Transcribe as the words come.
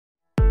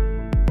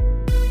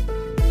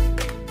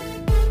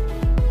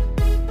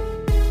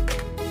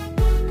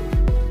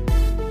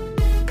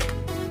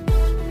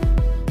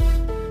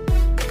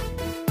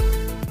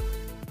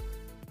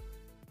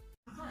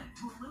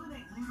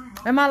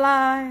Am I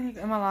live?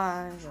 Am I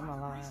live? Am I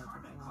live?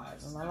 Am I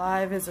live? Am I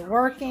live? Is it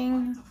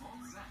working?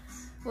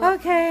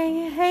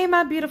 Okay. Hey,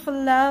 my beautiful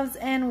loves,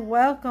 and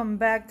welcome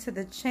back to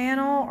the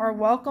channel, or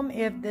welcome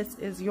if this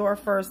is your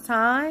first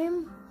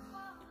time.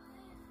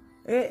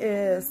 It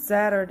is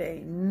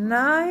Saturday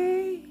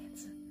night,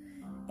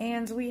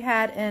 and we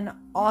had an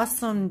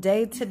awesome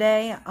day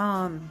today.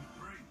 My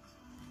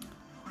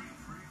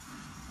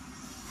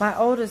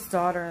oldest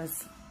daughter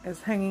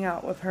is hanging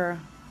out with her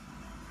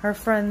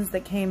friends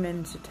that came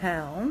into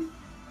town,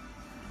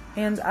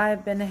 and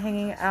I've been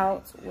hanging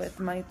out with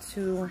my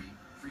two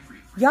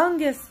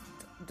youngest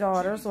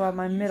daughters, well,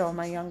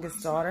 my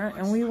youngest daughter,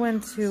 and we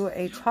went to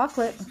a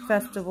chocolate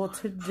festival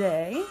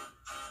today.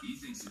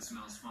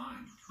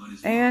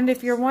 And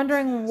if you're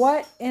wondering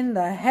what in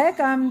the heck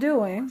I'm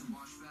doing,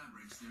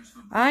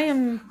 I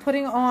am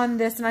putting on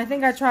this, and I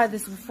think I tried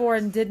this before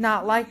and did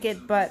not like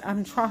it, but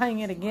I'm trying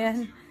it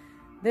again.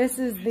 This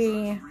is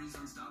the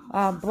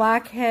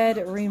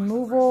blackhead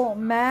removal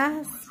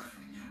mask.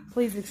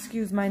 Please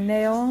excuse my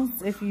nails.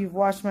 If you've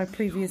watched my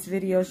previous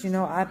videos, you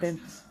know I've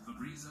been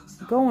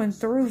going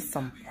through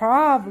some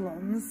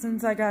problems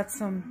since I got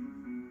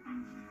some.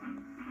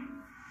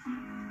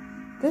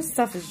 This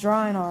stuff is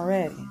drying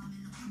already.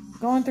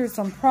 Going through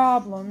some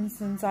problems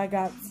since I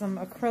got some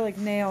acrylic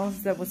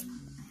nails that was,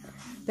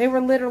 they were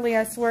literally,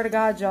 I swear to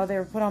God, y'all, they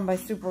were put on by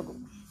super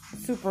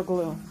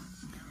glue.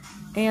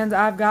 And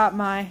I've got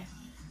my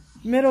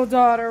middle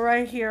daughter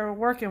right here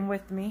working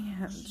with me,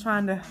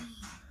 trying to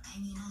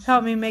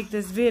help me make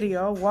this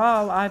video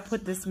while I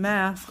put this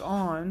mask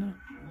on.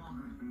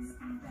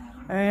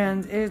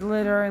 And it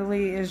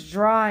literally is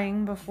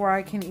drying before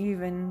I can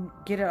even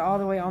get it all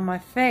the way on my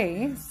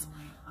face.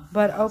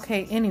 But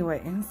okay,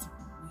 anyways.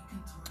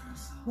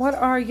 What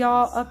are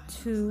y'all up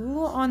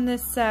to on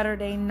this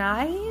Saturday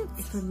night?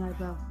 It's on my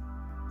eyebrow.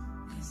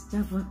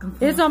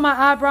 It's on my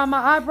eyebrow.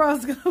 My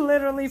eyebrow's gonna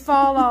literally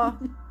fall off.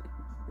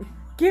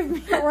 Give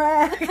me a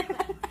rag.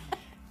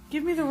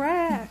 Give me the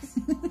rag.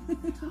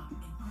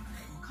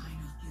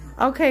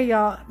 Okay,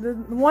 y'all. The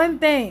one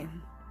thing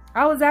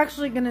I was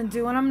actually gonna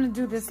do, and I'm gonna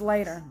do this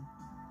later.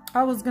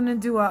 I was gonna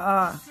do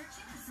a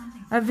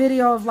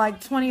video of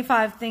like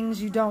 25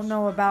 things you don't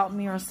know about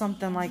me or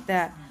something like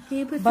that. Can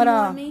you put some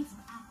on me?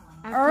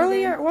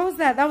 Earlier, what was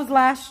that? That was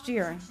last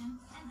year.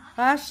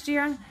 Last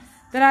year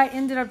that I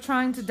ended up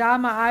trying to dye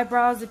my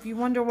eyebrows. If you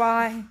wonder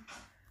why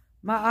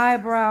my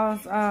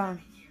eyebrows are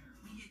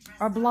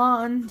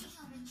blonde,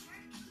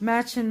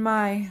 matching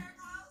my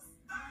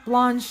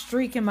blonde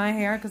streak in my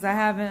hair, because I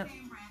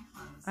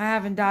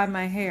haven't dyed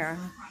my hair.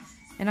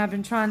 And I've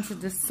been trying to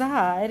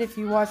decide, if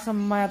you watch some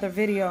of my other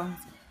videos,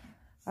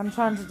 I'm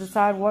trying to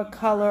decide what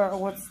color or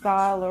what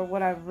style or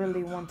what I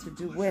really want to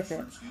do with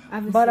it.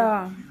 Obviously. But,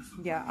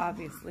 yeah,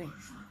 obviously.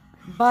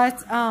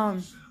 But,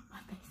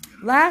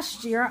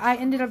 last year, I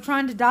ended up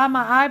trying to dye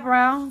my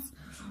eyebrows,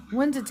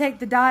 went to take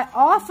the dye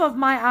off of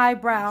my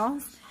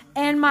eyebrows,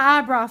 and my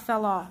eyebrow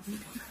fell off.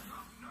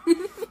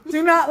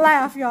 Do not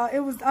laugh, y'all.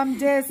 I'm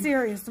dead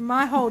serious.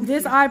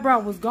 This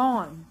eyebrow was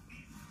gone.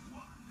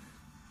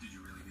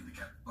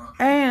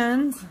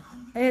 And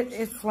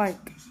it's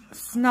like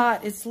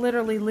snot. It's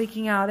literally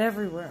leaking out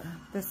everywhere.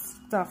 This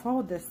stuff.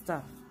 Hold this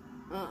stuff.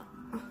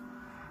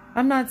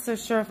 I'm not so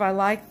sure if I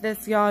like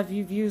this, y'all. If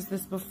you've used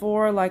this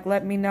before, like,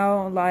 let me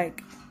know.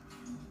 Like,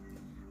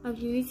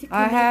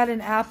 I had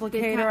an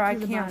applicator. I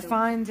can't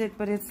find it,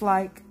 but it's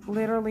like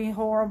literally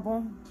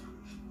horrible.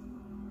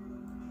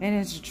 And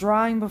it's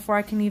drying before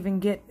I can even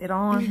get it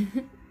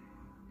on.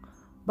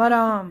 But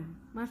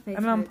my face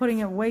I'm putting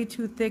it way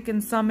too thick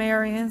in some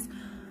areas.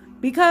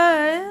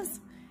 Because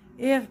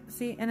and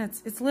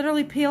it's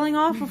literally peeling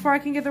off before I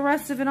can get the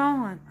rest of it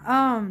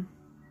on.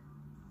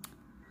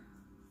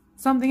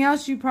 Something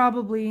else you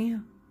probably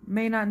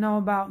may not know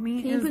about me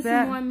is that. Can you put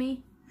some more on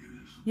me?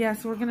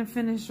 Yes, we're gonna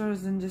finish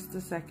yours in just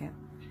a second.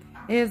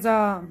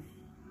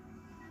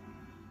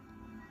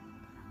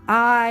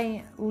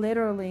 I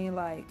literally,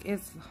 like,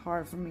 it's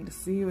hard for me to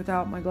see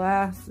without my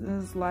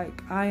glasses.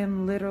 Like, I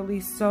am literally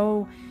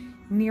so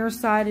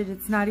nearsighted,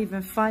 it's not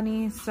even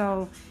funny.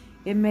 So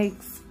it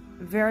makes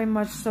very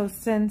much so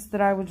sense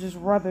that I would just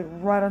rub it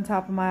right on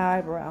top of my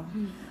eyebrow.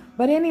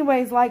 But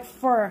anyways, like,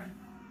 for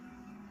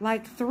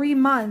like 3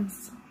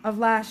 months of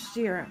last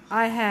year,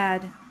 I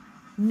had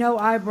no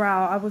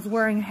eyebrow. I was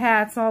wearing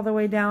hats all the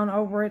way down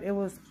over it. It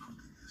was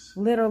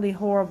literally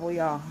horrible,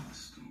 y'all.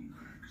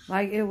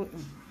 Like, it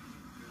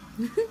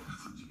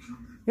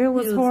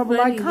was horrible.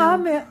 Like,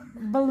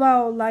 comment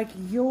below, like,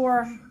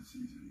 your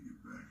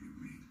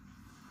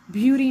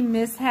beauty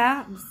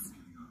mishaps,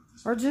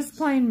 or just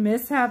plain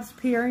mishaps,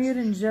 period,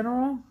 in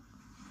general,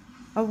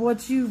 of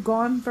what you've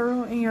gone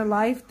through in your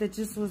life that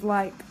just was,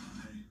 like,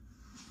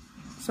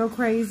 so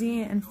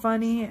crazy and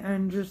funny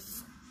and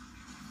just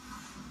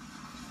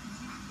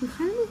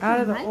out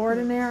of the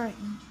ordinary.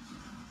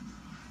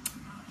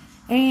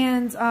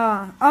 And,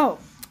 oh,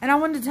 and I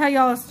wanted to tell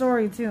y'all a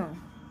story, too.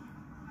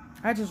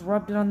 I just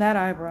rubbed it on that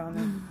eyebrow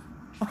now.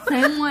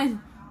 Same one.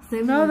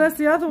 Same no, one. that's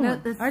the other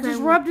one. No, I just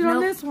rubbed it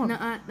on this one.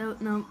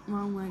 No,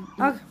 wrong one.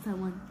 Okay. That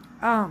one.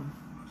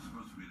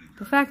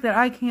 the fact that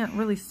I can't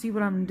really see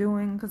what I'm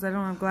doing because I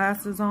don't have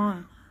glasses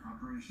on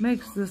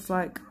makes this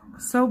like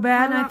so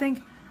bad. And I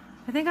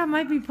think I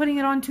might be putting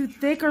it on too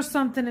thick or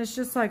something. It's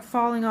just like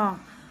falling off.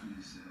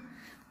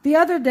 The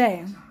other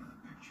day,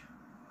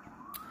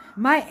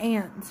 my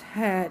aunt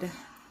had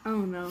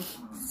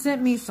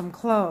sent me some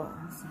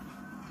clothes.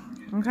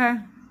 Okay?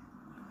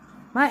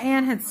 My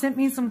aunt had sent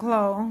me some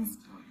clothes,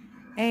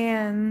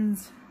 and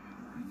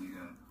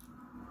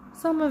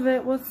some of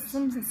it was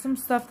some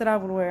stuff that I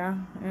would wear,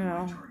 you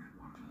know.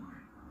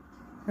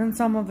 And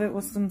some of it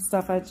was some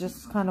stuff I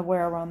just kind of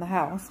wear around the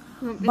house.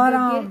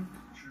 But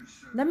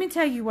let me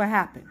tell you what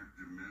happened.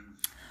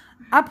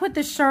 I put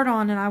this shirt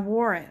on and I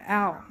wore it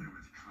out.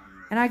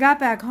 And I got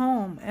back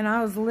home and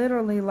I was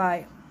literally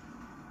like,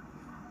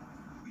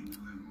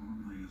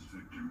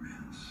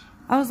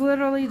 I was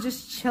literally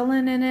just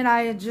chilling in it.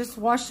 I had just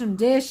washed some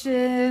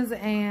dishes,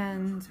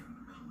 and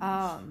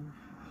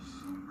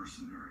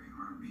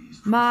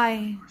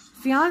my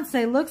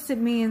fiance looks at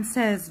me and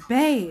says,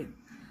 babe,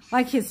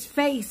 like his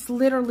face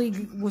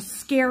literally was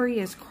scary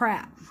as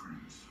crap.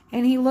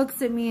 And he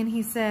looks at me and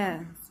he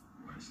says,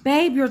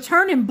 babe, you're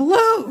turning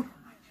blue.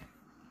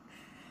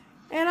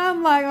 And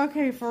I'm like,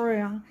 okay, for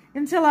real.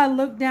 Until I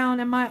look down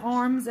at my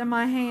arms and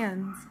my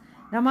hands.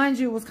 Now, mind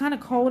you, it was kind of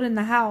cold in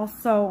the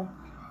house, so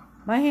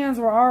my hands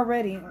were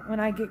already,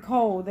 when I get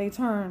cold, they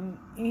turn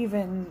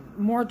even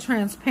more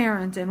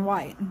transparent and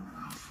white.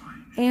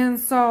 And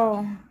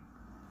so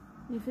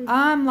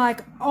I'm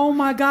like, oh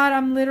my God,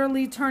 I'm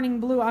literally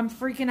turning blue. I'm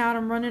freaking out.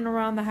 I'm running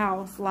around the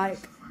house like,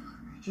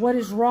 what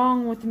is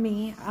wrong with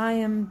me?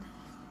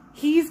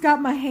 He's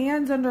got my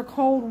hands under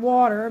cold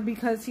water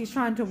because he's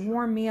trying to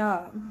warm me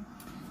up.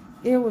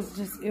 It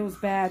was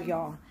bad,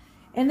 y'all.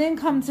 And then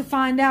come to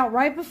find out,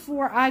 right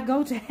before I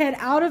go to head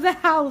out of the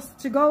house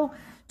to go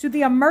to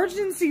the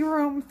emergency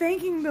room,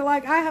 thinking that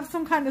like I have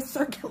some kind of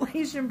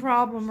circulation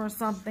problem or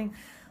something.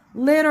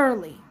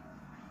 Literally.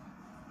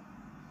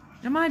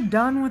 Am I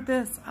done with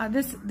this?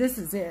 This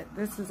is it.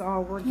 This is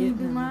all we're getting.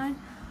 Can you do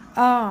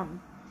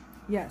mine?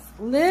 Yes.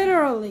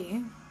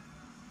 Literally.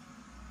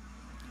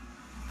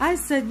 I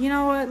said, you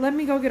know what? Let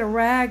me go get a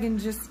rag and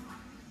just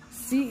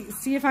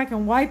see if I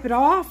can wipe it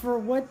off or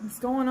what's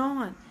going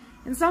on.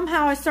 And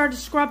somehow I started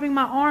scrubbing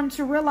my arm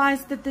to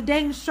realize that the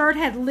dang shirt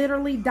had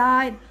literally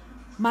dyed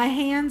my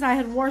hands. I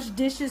had washed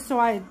dishes, so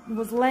I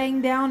was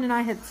laying down and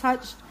I had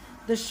touched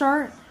the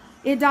shirt.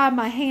 It dyed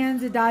my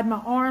hands, it dyed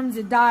my arms,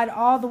 it dyed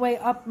all the way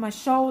up my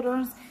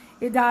shoulders.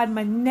 It dyed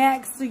my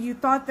neck, so you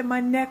thought that my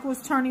neck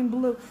was turning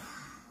blue.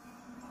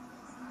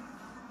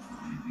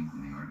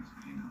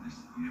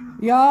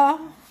 Y'all,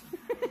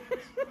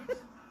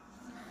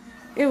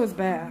 it was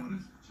bad.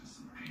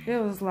 It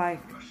was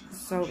like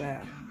so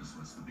bad.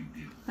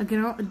 Okay,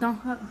 don't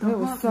it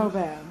was so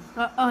bad.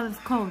 Oh, it's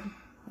cold.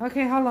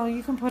 Okay, hold on.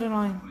 You can put it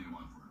on.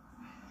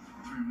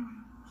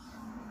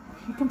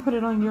 You can put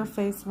it on your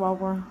face while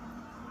we're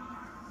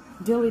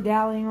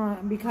dilly-dallying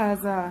on,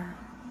 because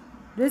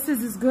this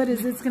is as good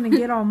as it's going to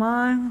get on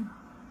mine.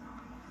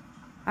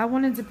 I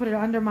wanted to put it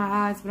under my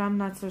eyes, but I'm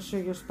not so sure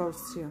you're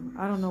supposed to.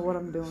 I don't know what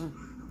I'm doing.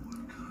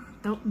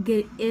 Don't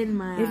get in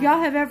my If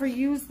y'all have ever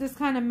used this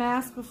kind of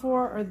mask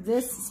before, or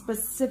this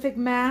specific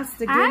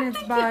mask, again,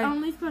 it's by... you're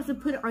only supposed to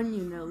put it on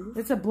your nose.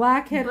 It's a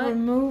blackhead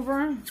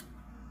remover.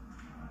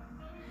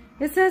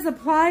 It says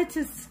apply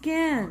to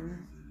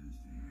skin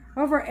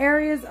over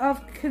areas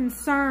of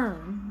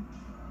concern.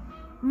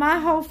 My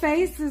whole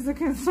face is a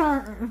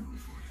concern.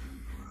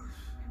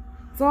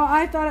 So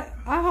I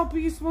hope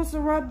you're supposed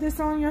to rub this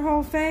on your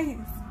whole face.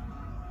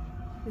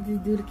 Did you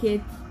do the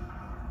kids?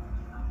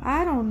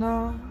 I don't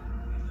know.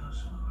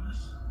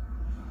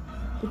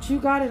 But you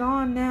got it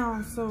on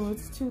now, so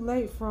it's too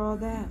late for all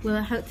that. Will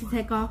it hurt to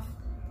take off?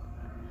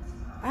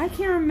 I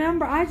can't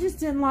remember. I just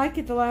didn't like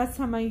it the last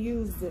time I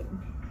used it.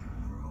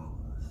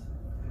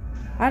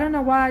 I don't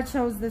know why I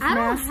chose this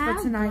mask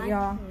for tonight,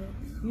 y'all.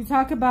 You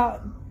talk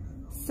about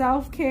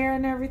self-care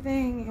and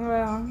everything.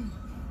 Well,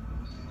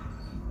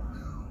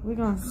 we're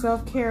going to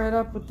self-care it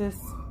up with this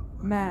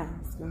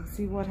mask and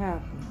see what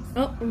happens.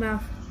 Oh, my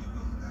mouth.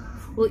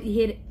 Well, you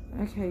hit it.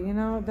 Okay, you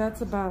know, that's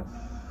about...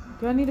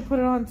 Do I need to put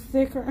it on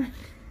thicker?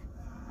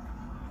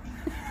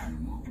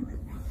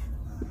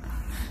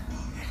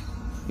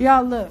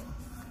 Y'all, look.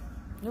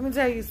 Let me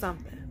tell you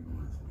something.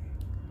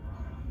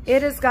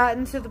 It has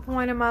gotten to the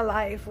point in my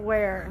life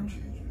where,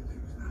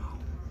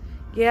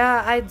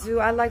 yeah,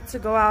 I like to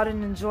go out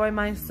and enjoy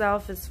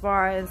myself as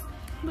far as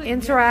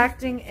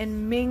interacting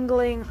and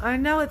mingling. I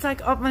know it's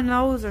like up my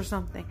nose or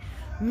something.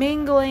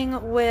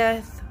 Mingling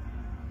with,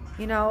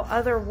 you know,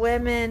 other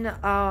women,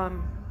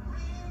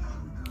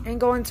 and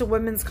going to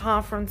women's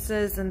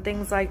conferences and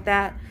things like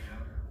that.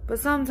 But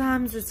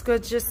sometimes it's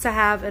good just to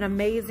have an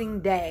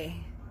amazing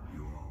day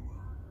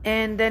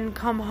and then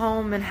come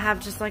home and have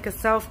just like a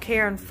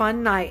self-care and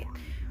fun night,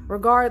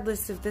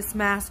 regardless if this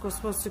mask was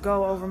supposed to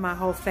go over my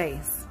whole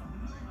face.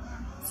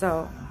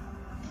 So,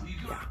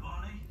 yeah.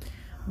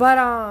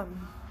 But,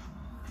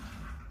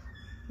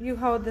 you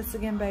hold this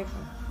again, baby.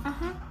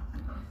 Uh-huh.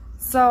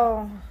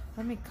 So,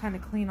 Let me kind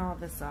of clean all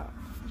this up.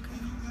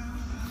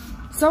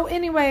 So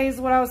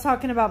anyways, what I was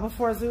talking about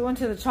before is we went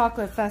to the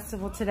chocolate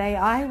festival today.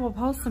 I will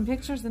post some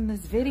pictures in this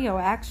video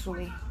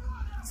actually,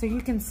 so you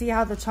can see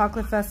how the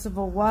chocolate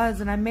festival was.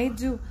 And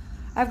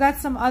I've got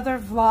some other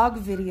vlog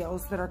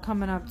videos that are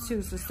coming up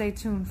too, so stay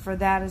tuned for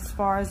that. As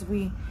far as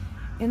we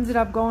ended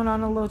up going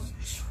on a little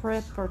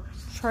trip or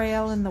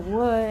trail in the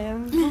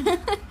woods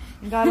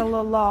and got a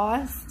little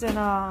lost. And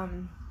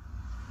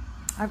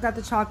I've got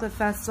the chocolate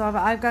festival.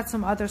 I've got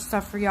some other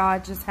stuff for y'all. I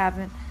just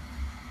haven't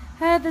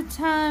had the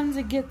time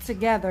to get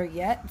together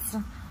yet.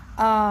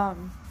 But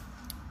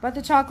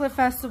the chocolate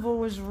festival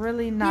was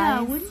really nice.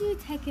 Yeah, when do you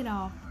take it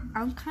off?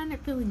 I'm kind of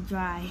feeling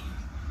dry.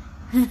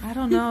 I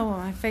don't know.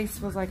 My face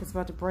feels like it's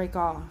about to break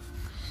off.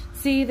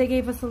 See, they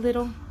gave us a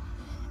little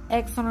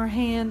X on our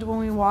hand when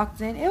we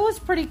walked in. It was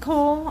pretty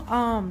cool.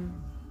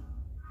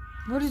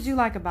 What did you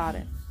like about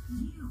it?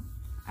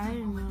 I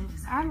don't know.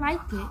 I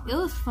liked it. It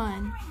was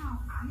fun.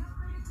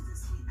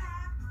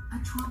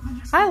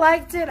 I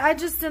liked it. I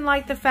just didn't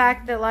like the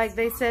fact that, like,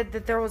 they said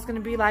that there was going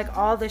to be, like,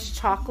 all this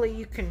chocolate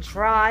you can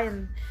try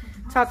and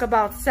talk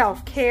about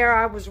self-care.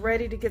 I was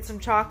ready to get some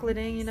chocolate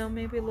in, you know,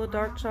 maybe a little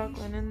dark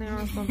chocolate in there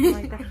or something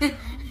like that.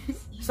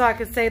 So I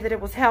could say that it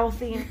was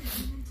healthy.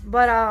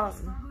 But,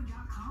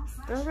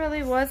 there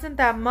really wasn't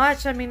that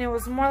much. I mean, it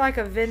was more like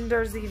a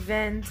vendor's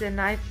event, and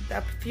a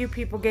few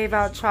people gave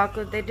out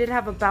chocolate. They did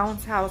have a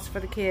bounce house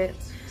for the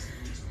kids.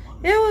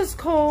 It was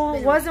cool.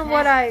 It wasn't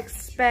what I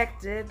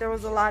expected. There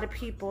was a lot of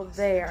people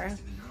there.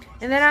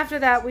 And then after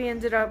that, we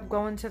ended up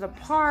going to the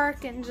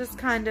park and just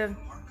kind of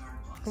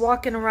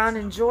walking around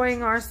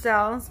enjoying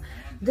ourselves.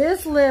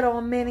 This little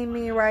mini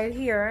me right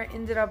here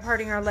ended up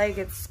hurting her leg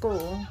at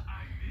school.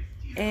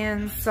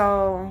 And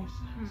so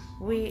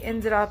we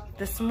ended up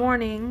this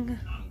morning.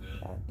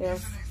 There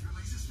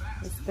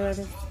it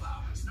is.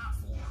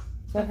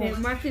 Okay,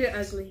 mark it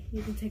ugly.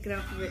 You can take it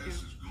off of it now.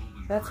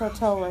 That's her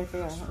toe right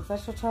there. Is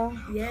that your toe?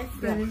 Yes,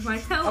 that is my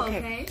toe,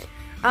 okay.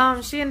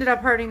 She ended up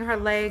hurting her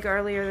leg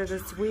earlier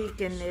this week,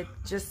 and it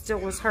just still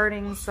was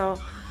hurting. So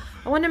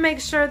I wanted to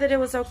make sure that it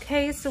was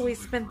okay. So we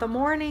spent the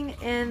morning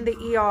in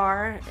the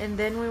ER, and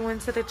then we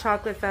went to the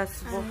chocolate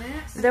festival.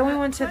 Then we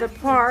went to the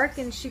park,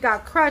 and she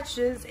got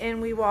crutches,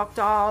 and we walked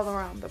all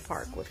around the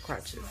park with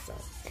crutches. So,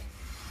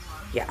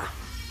 yeah.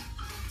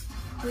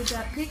 We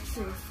got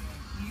pictures.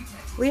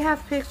 We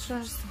have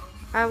pictures.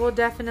 I will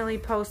definitely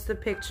post the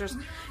pictures.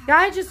 Yeah,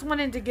 I just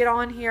wanted to get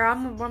on here.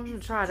 I'm going to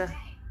try to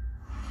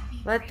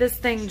let this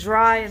thing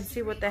dry and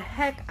see what the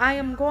heck I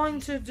am going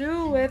to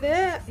do with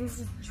it.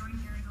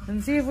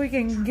 And see if we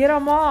can get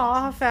them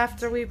off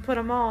after we put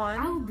them on.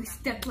 I will be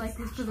stuck like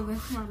this for the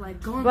rest of my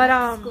life. Going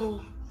back to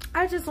school.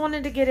 I just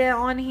wanted to get it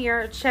on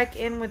here, check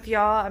in with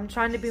y'all. I'm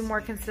trying to be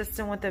more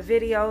consistent with the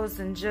videos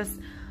and just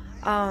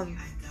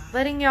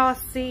letting y'all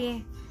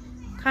see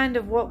kind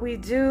of what we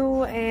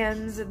do.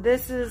 And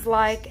this is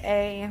like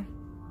a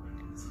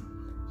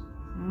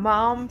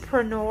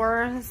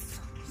mompreneur's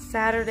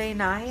Saturday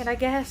night, I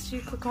guess you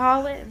could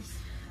call it.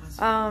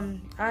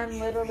 I'm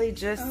literally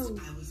just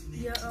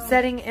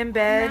sitting in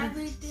bed,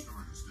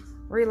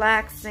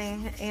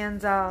 relaxing.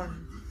 And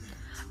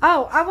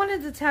oh, I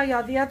wanted to tell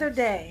y'all the other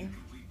day,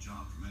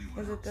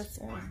 is it this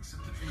one?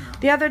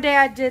 The other day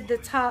I did the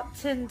top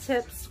 10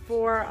 tips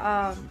for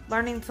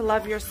learning to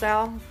love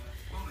yourself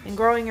and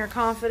growing your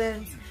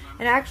confidence.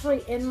 And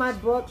actually in my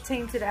book,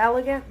 Tainted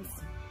Elegance,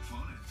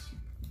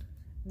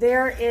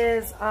 there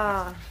is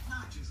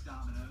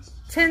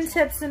 10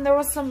 tips, and there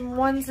was some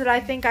ones that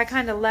I think I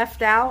kind of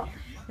left out.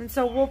 And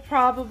so we'll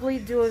probably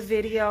do a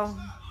video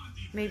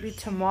maybe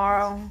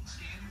tomorrow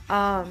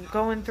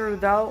going through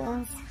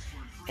those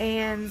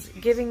and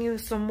giving you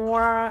some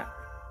more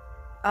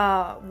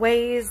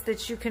ways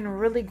that you can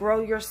really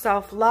grow your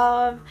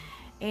self-love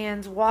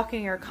and walk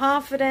in your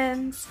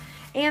confidence.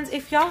 And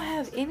if y'all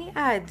have any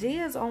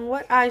ideas on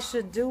what I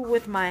should do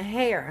with my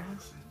hair,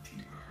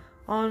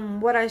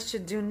 on what I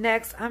should do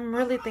next, I'm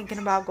really thinking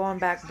about going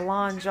back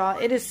blonde, y'all.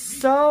 It is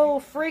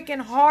so freaking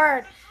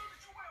hard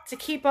to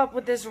keep up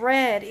with this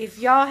red. If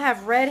y'all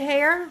have red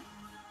hair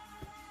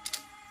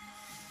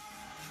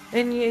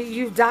and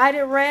you dyed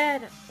it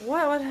red,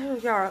 what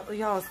are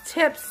y'all's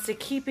tips to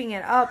keeping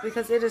it up?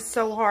 Because it is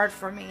so hard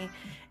for me.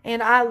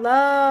 And I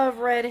love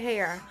red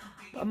hair.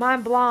 My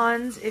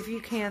blonde, if you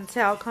can't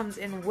tell, comes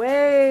in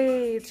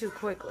way too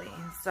quickly.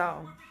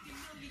 So,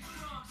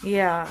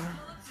 yeah.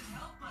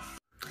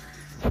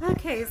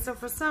 Okay, so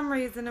for some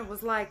reason it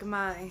was like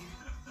my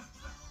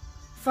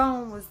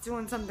phone was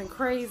doing something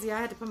crazy. I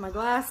had to put my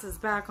glasses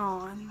back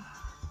on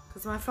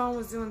because my phone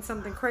was doing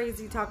something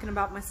crazy talking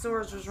about my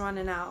storage was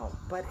running out,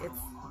 but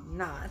it's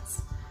not.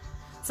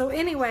 So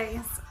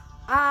anyways,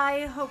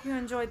 I hope you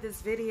enjoyed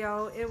this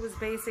video. It was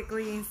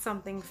basically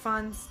something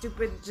fun,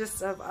 stupid,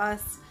 just of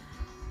us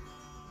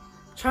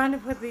trying to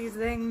put these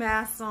dang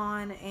masks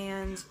on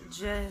and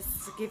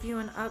just give you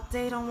an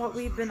update on what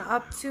we've been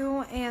up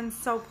to. And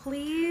so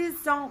please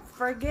don't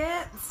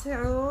forget to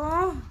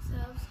subscribe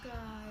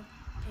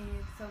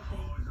and something.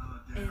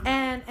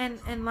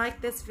 And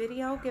like this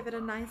video, give it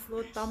a nice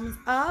little thumbs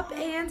up,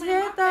 and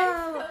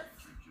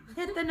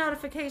hit the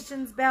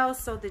notifications bell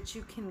so that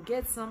you can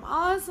get some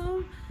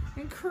awesome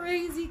and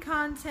crazy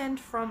content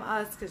from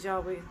us, because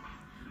y'all,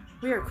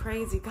 we are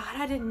crazy. God,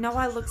 I didn't know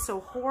I looked so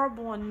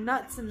horrible and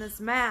nuts in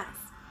this mask.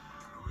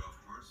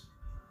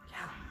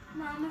 Yeah.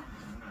 Mama,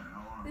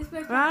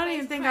 I don't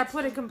even think I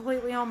put it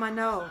completely on my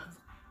nose.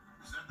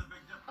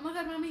 Oh my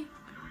God, Mommy.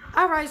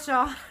 All right,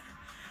 y'all.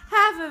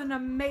 Have an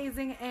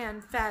amazing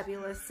and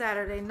fabulous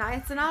Saturday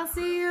nights, and I'll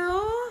see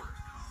you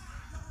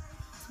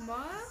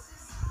Tomorrow?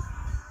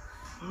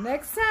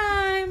 next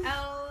time.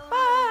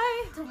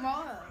 Bye.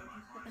 Tomorrow.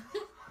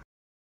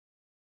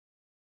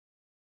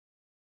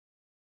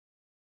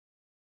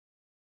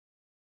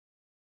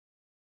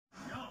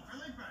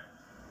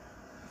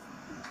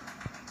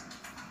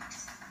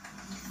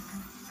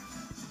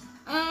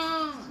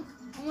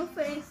 On my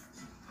face.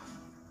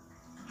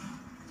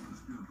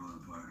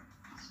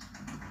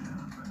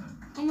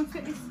 On my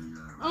face.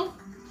 Oh.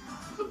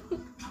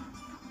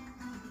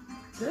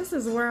 This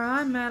is where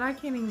I'm at. I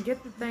can't even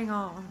get the thing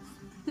off.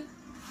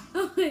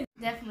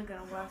 Definitely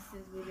gonna watch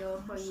this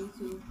video for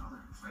YouTube.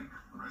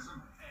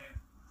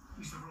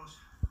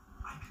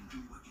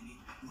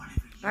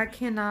 I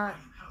cannot.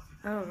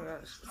 Oh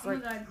gosh. It's Oh my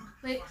like, God.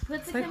 Wait,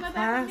 put the like camera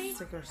back on me.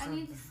 plastic or I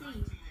need to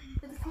something. see.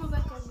 Put the camera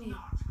back on me.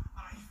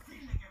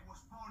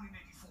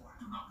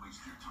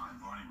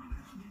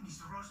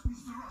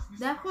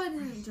 That boy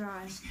didn't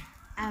dry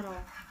at all.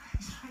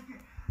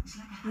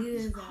 Neither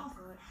is that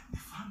boy.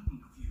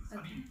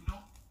 Okay.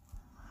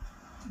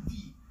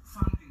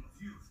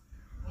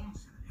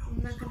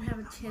 I'm not gonna have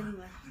a chin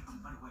left.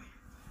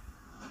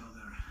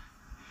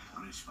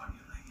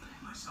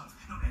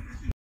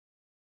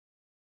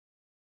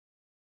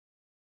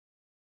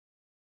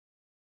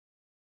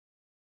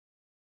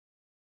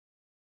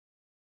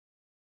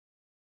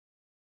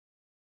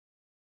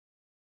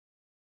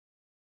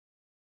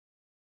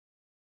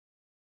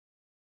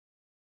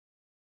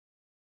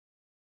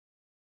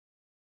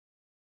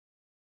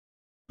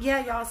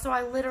 Yeah, y'all. So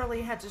I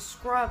literally had to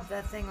scrub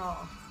that thing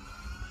off,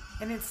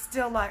 and it's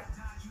still like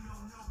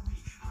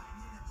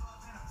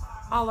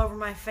all over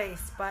my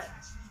face. But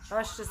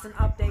that's just an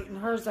update, and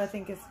hers I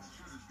think is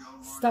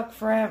stuck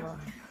forever.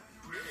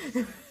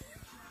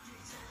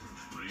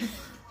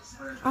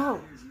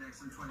 Oh,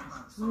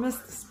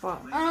 missed the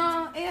spot.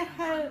 It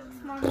hurts,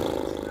 Mom.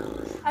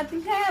 I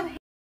think I have